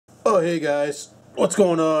Oh, hey guys, what's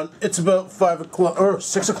going on? It's about 5 o'clock, or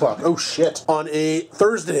 6 o'clock, oh shit, on a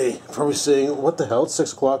Thursday. Probably saying, what the hell, it's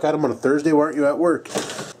 6 o'clock, Adam, on a Thursday, why aren't you at work?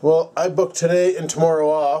 Well, I booked today and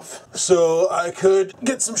tomorrow off, so I could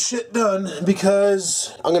get some shit done,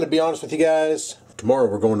 because, I'm gonna be honest with you guys, tomorrow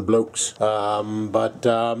we're going to Blokes.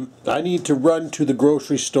 I need to run to the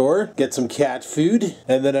grocery store, get some cat food,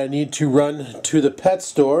 and then I need to run to the pet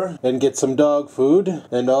store and get some dog food,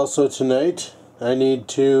 and also tonight, I need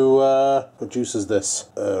to, what juice is this?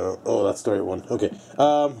 Oh, that's the right one. Okay.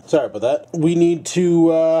 Sorry about that. We need to,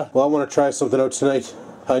 well, I want to try something out tonight.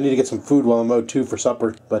 I need to get some food while I'm out too for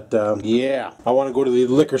supper. But, yeah. I want to go to the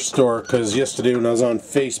liquor store because yesterday when I was on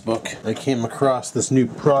Facebook, I came across this new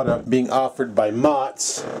product being offered by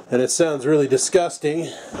Mott's. And it sounds really disgusting,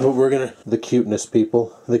 but we're gonna, the cuteness,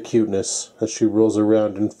 people. The cuteness. As she rolls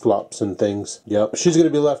around and flops and things. Yep. She's gonna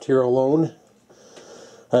be left here alone.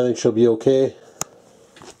 I think she'll be okay.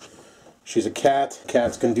 She's a cat.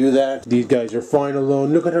 Cats can do that. These guys are fine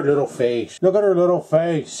alone. Look at her little face. Look at her little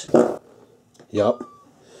face. Yup.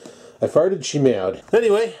 I farted, she meowed.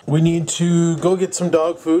 Anyway, we need to go get some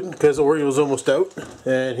dog food because Oreo's almost out.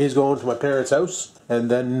 And he's going to my parents' house. And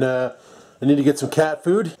then I need to get some cat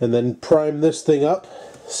food. And then prime this thing up.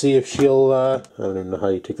 See if she'll, I don't even know how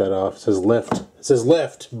you take that off. It says lift. It says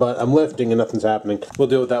lift, but I'm lifting and nothing's happening. We'll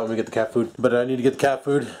deal with that when we get the cat food. But I need to get the cat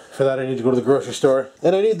food. For that I need to go to the grocery store.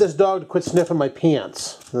 And I need this dog to quit sniffing my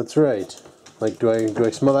pants. That's right. Like, do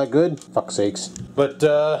I smell that good? Fuck's sakes. But,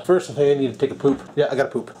 first I think I need to take a poop. Yeah, I gotta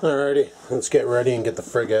poop. Alrighty, let's get ready and get the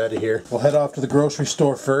frig out of here. We'll head off to the grocery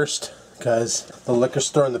store first. Because the liquor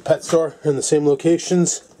store and the pet store are in the same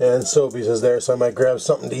locations. And Sobeys is there, so I might grab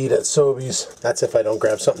something to eat at Sobeys. That's if I don't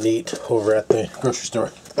grab something to eat over at the grocery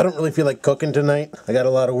store. I don't really feel like cooking tonight. I got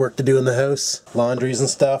a lot of work to do in the house. Laundries and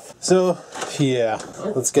stuff. So, yeah.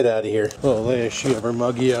 Let's get out of here. Oh, there she have her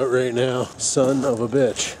muggy out right now. Son of a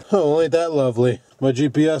bitch. Oh, ain't that lovely. My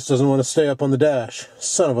GPS doesn't want to stay up on the dash.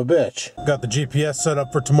 Son of a bitch. Got the GPS set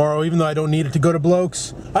up for tomorrow, even though I don't need it to go to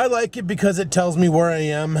Blokes. I like it because it tells me where I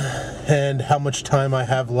am and how much time I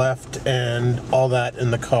have left and all that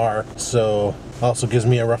in the car. So, also gives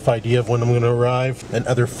me a rough idea of when I'm going to arrive and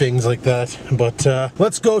other things like that. But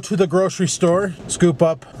let's go to the grocery store, scoop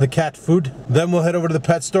up the cat food. Then we'll head over to the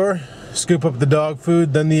pet store. Scoop up the dog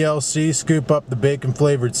food, then the LC, scoop up the bacon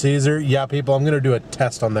flavored Caesar. Yeah, people, I'm gonna do a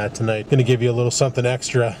test on that tonight. Gonna give you a little something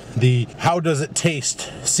extra. The how does it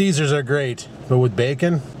taste? Caesars are great, but with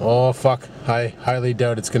bacon? Oh fuck, I highly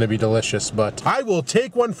doubt it's gonna be delicious, but I will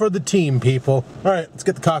take one for the team, people. All right, let's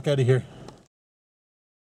get the cock out of here.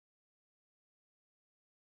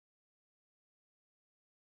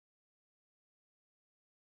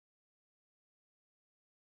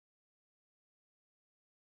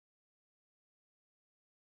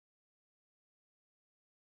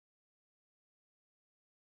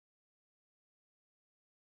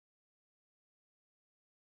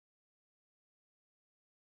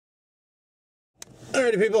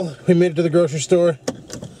 Alrighty people, we made it to the grocery store.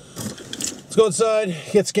 Let's go inside,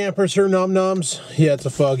 get Scampers her nom-noms. Yeah, it's a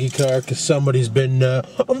foggy car because somebody's been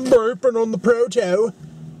burping on the proto.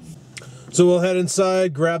 So we'll head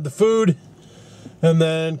inside, grab the food, and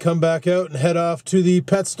then come back out and head off to the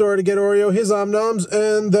pet store to get Oreo his nom-noms,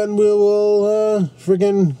 and then we will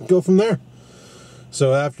friggin' go from there.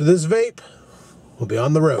 So after this vape, we'll be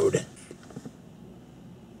on the road.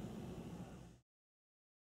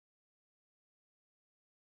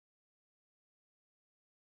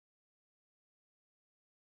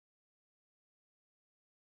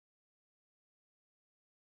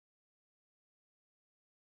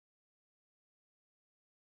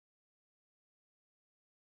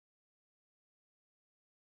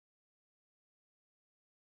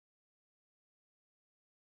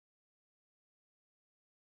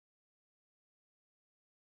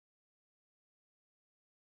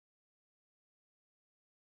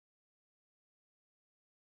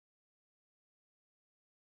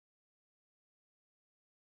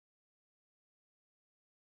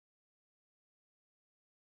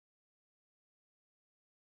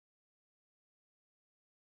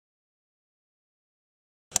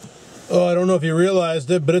 Oh, I don't know if you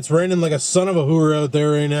realized it, but it's raining like a son of a hooer out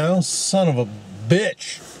there right now. Son of a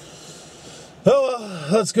bitch. Oh,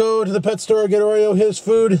 well, let's go to the pet store, get Oreo his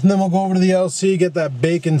food, and then we'll go over to the LC, get that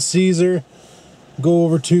bacon Caesar. Go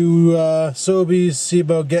over to Sobeys, see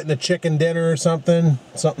about getting a chicken dinner or something.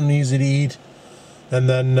 Something easy to eat. And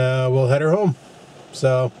then we'll head her home.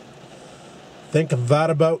 So, I think that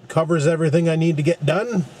about covers everything I need to get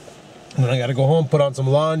done. And then I gotta go home, put on some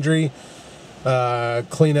laundry.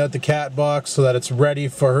 Clean out the cat box so that it's ready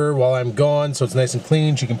for her while I'm gone, so it's nice and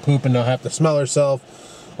clean. She can poop and not have to smell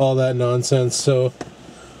herself. all that nonsense. So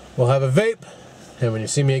we'll have a vape, and when you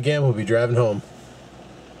see me again, we'll be driving home.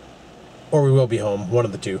 Or we will be home, one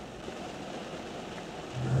of the two.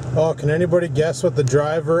 Oh, can anybody guess what the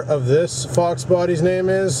driver of this Fox body's name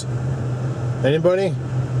is? Anybody?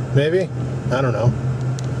 Maybe? I don't know.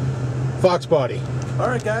 Fox body.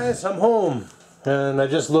 Alright guys, I'm home. And I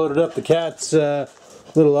just loaded up the cat's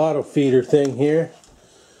little auto feeder thing here.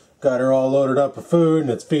 Got her all loaded up with food, and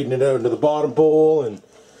it's feeding it out into the bottom bowl, and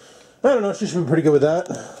I don't know, she should be pretty good with that.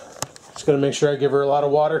 Just gonna make sure I give her a lot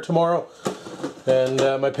of water tomorrow. And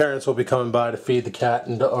my parents will be coming by to feed the cat,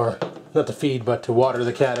 and or not to feed, but to water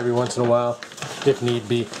the cat every once in a while, if need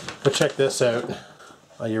be. But check this out.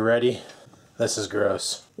 Are you ready? This is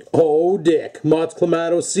gross. Oh, dick. Mott's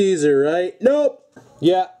Clamato Caesar, right? Nope.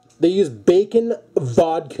 Yeah, they use bacon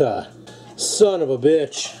vodka. Son of a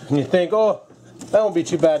bitch. And you think, oh, that won't be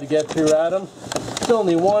too bad to get through, Adam. It's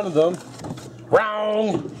only one of them.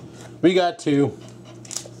 Wrong. We got two.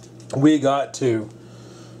 We got two.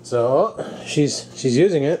 So, she's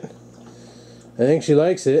using it. I think she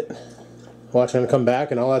likes it. Watch her come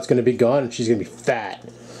back and all that's going to be gone and she's going to be fat.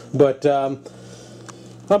 But I'm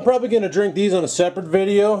probably going to drink these on a separate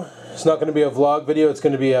video. It's not going to be a vlog video. It's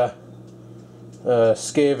going to be a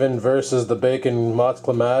Skaven versus the Bacon Mott's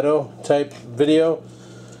Clamato type video.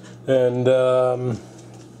 And,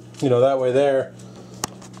 you know, that way there.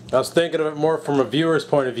 I was thinking of it more from a viewer's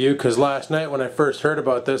point of view, because last night when I first heard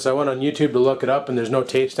about this, I went on YouTube to look it up and there's no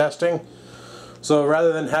taste testing. So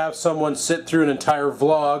rather than have someone sit through an entire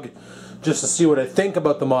vlog just to see what I think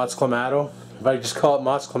about the Mott's Clamato, if I just call it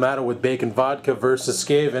Mott's Clamato with bacon vodka versus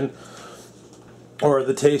Skaven, or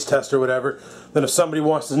the taste test or whatever, then if somebody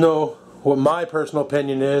wants to know what my personal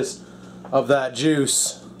opinion is of that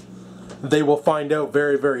juice, they will find out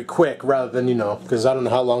very, very quick, rather than, you know, because I don't know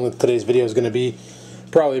how long today's video is going to be.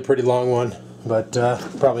 Probably a pretty long one, but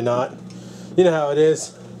probably not. You know how it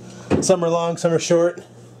is. Some are long, some are short.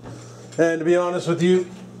 And to be honest with you,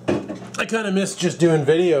 I kind of miss just doing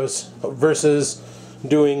videos versus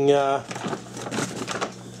doing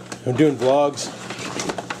vlogs,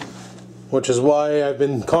 which is why I've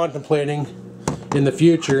been contemplating in the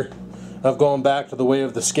future of going back to the way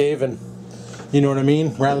of the Skaven. You know what I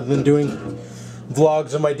mean? Rather than doing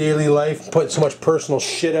vlogs of my daily life, putting so much personal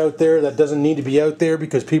shit out there that doesn't need to be out there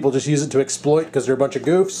because people just use it to exploit because they're a bunch of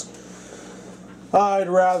goofs. I'd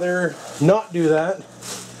rather not do that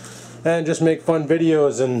and just make fun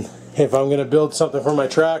videos, and if I'm going to build something for my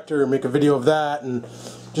tractor, make a video of that and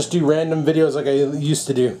just do random videos like I used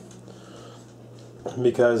to do.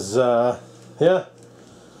 Because, yeah,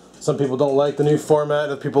 some people don't like the new format,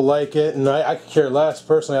 other people like it, and I could care less.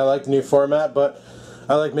 Personally, I like the new format, but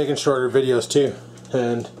I like making shorter videos too.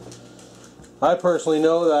 And I personally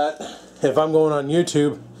know that if I'm going on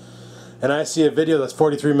YouTube and I see a video that's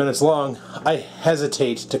 43 minutes long, I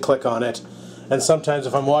hesitate to click on it. And sometimes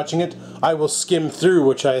if I'm watching it, I will skim through,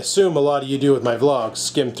 which I assume a lot of you do with my vlogs.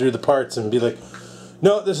 Skim through the parts and be like,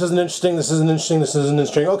 no, this isn't interesting, this isn't interesting, this isn't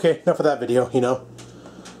interesting. Okay, enough of that video, you know.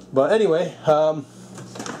 But anyway, I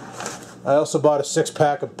also bought a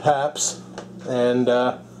 6-pack of Paps, and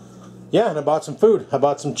yeah, and I bought some food. I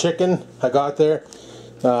bought some chicken. I got there.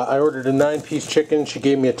 I ordered a 9-piece chicken. She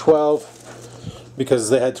gave me a 12 because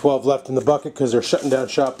they had 12 left in the bucket because they're shutting down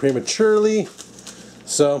shop prematurely.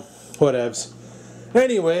 So, whatevs.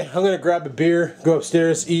 Anyway, I'm going to grab a beer, go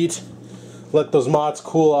upstairs, eat, let those Motts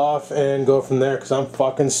cool off, and go from there because I'm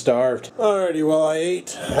fucking starved. Alrighty, well, I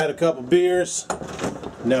ate, had a couple beers.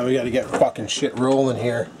 Now we got to get fucking shit rolling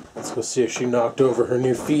here. Let's go see if she knocked over her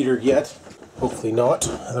new feeder yet. Hopefully not,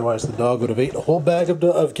 otherwise the dog would have ate a whole bag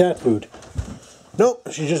of cat food. Nope,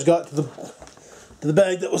 she just got to the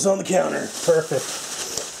bag that was on the counter.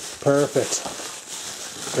 Perfect. Perfect.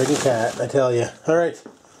 Friggin' cat, I tell you. Alright.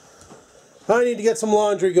 I need to get some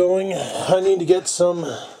laundry going. I need to get some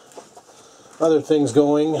other things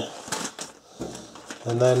going.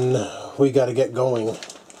 And then we gotta get going.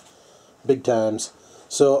 Big times.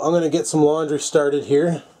 So I'm gonna get some laundry started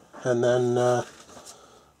here, and then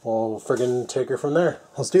we'll friggin' take her from there.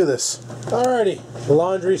 Let's do this. Alrighty, the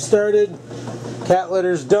laundry started. Cat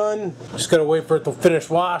litter's done. Just gotta wait for it to finish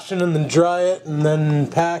washing and then dry it and then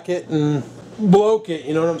pack it and bloke it,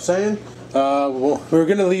 you know what I'm saying? Well, we were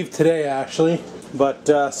gonna leave today actually,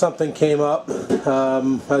 but something came up.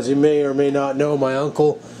 As you may or may not know, my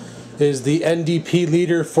uncle is the NDP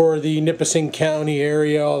leader for the Nipissing County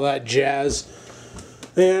area, all that jazz.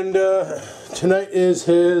 And tonight is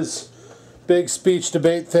his big speech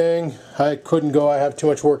debate thing. I couldn't go, I have too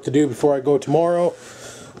much work to do before I go tomorrow.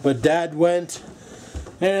 But Dad went,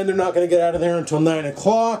 and they're not going to get out of there until 9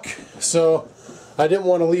 o'clock. So I didn't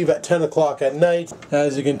want to leave at 10 o'clock at night.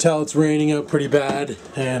 As you can tell, it's raining out pretty bad,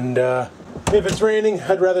 and if it's raining,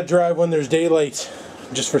 I'd rather drive when there's daylight,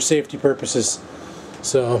 just for safety purposes.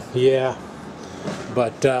 So yeah,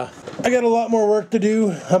 but I got a lot more work to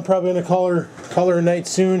do. I'm probably gonna call her a night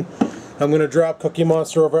soon. I'm gonna drop Cookie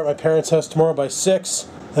Monster over at my parents' house tomorrow by 6,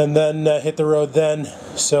 and then hit the road then.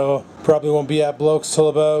 So probably won't be at Blokes till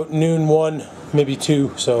about noon, 1, maybe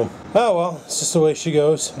 2. So oh well, it's just the way she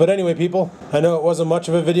goes. But anyway, people, I know it wasn't much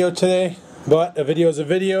of a video today, but a video is a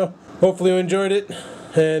video. Hopefully you enjoyed it,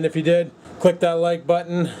 and if you did, click that like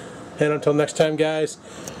button. And until next time, guys,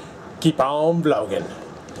 keep on vlogging.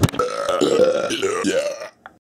 Yeah.